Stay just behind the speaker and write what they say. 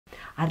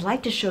I'd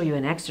like to show you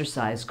an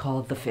exercise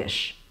called the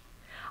fish.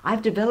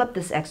 I've developed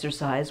this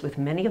exercise with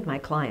many of my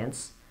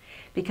clients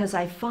because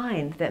I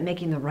find that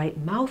making the right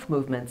mouth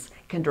movements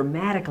can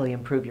dramatically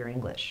improve your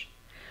English.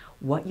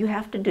 What you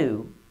have to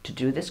do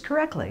this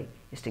correctly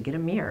is to get a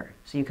mirror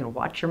so you can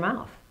watch your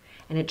mouth.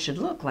 And it should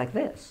look like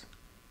this.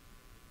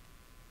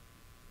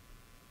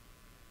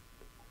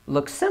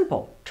 Looks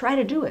simple. Try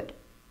to do it.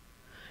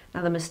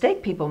 Now the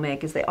mistake people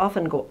make is they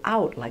often go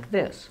out like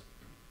this.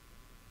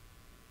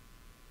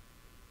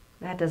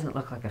 That doesn't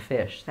look like a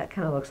fish. That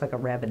kind of looks like a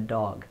rabid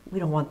dog. We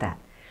don't want that.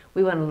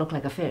 We want to look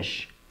like a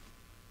fish.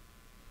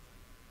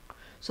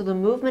 So the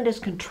movement is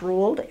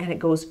controlled and it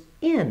goes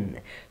in.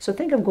 So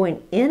think of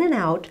going in and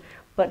out,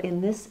 but in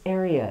this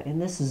area, in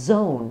this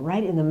zone,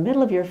 right in the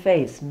middle of your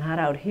face, not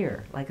out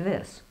here, like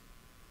this.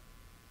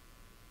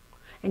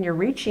 And you're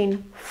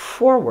reaching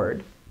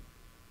forward.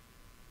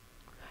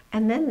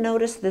 And then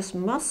notice this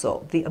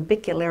muscle, the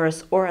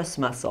orbicularis oris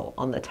muscle,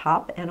 on the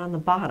top and on the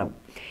bottom.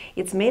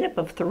 It's made up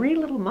of 3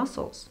 little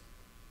muscles.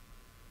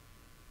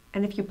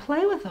 And if you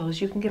play with those,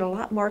 you can get a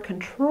lot more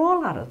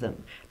control out of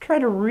them. Try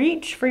to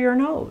reach for your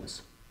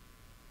nose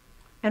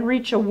and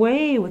reach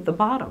away with the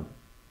bottom.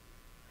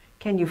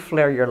 Can you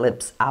flare your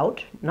lips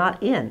out?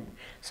 Not in.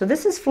 So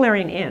this is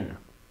flaring in.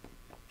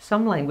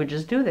 Some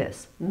languages do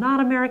this, not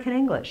American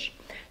English.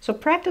 So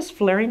practice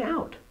flaring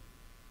out.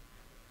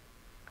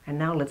 And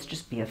now let's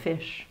just be a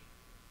fish.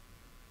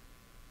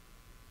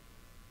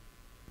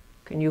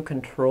 Can you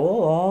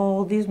control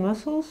all these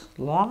muscles?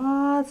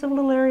 Lots of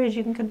little areas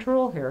you can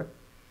control here.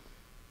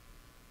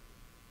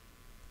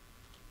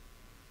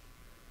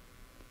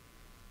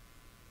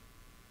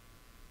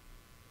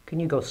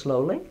 Can you go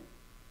slowly?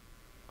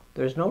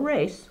 There's no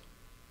race.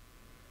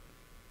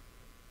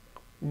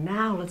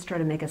 Now let's try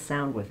to make a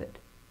sound with it.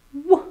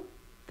 Woo,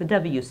 the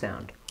W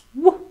sound.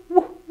 Woo,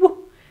 woo,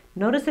 woo.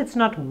 Notice it's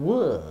not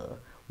wuh.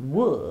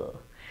 Whoa.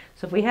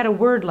 So if we had a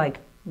word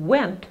like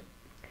went,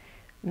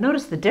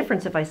 notice the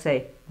difference if I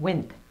say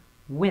went,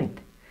 went.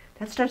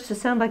 That starts to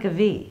sound like a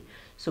V.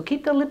 So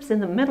keep the lips in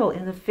the middle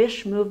in the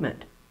fish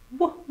movement.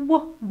 Whoa,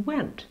 whoa,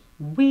 went.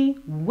 We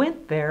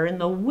went there in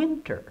the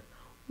winter.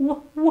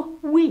 Whoa, whoa,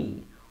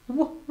 we.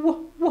 Whoa,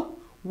 whoa, whoa.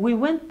 We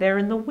went there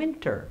in the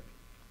winter.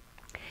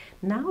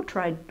 Now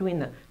try doing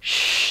the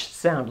shh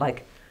sound,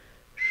 like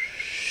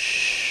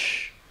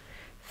shh.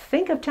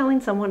 Think of telling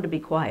someone to be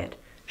quiet.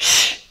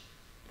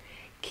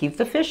 Keep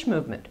the fish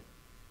movement.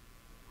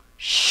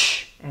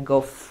 Shh, and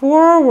go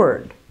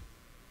forward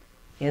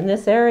in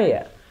this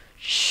area.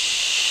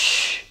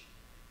 Shh.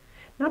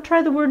 Now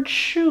try the word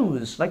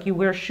shoes, like you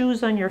wear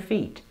shoes on your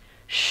feet.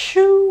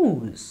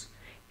 Shoes.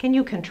 Can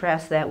you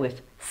contrast that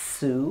with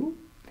Sue?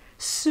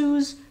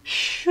 Sue's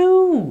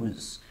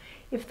shoes.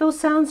 If those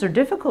sounds are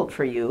difficult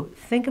for you,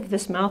 think of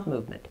this mouth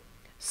movement.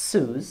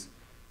 Sue's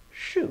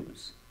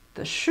shoes.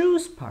 The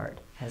shoes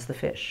part has the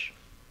fish.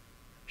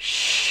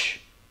 Shh.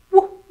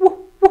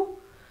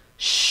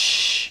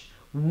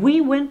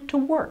 We went to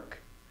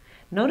work.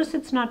 Notice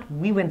it's not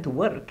we went to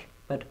work,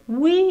 but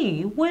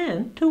we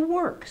went to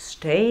work.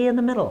 Stay in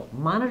the middle.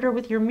 Monitor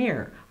with your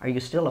mirror. Are you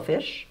still a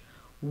fish?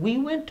 We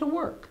went to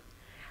work.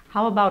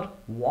 How about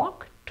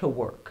walk to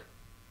work?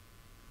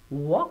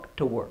 Walk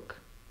to work.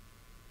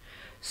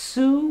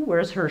 Sue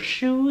wears her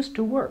shoes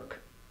to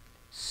work.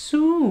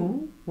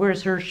 Sue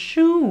wears her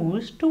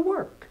shoes to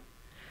work.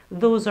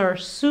 Those are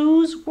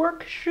Sue's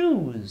work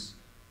shoes.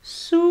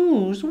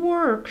 Sue's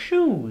work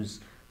shoes.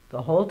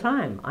 The whole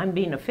time I'm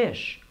being a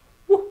fish.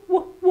 Woo,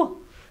 woo,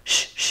 woo.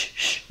 Shh, shh,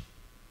 shh.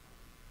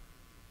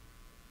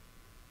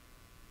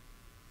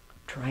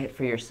 Try it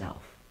for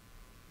yourself.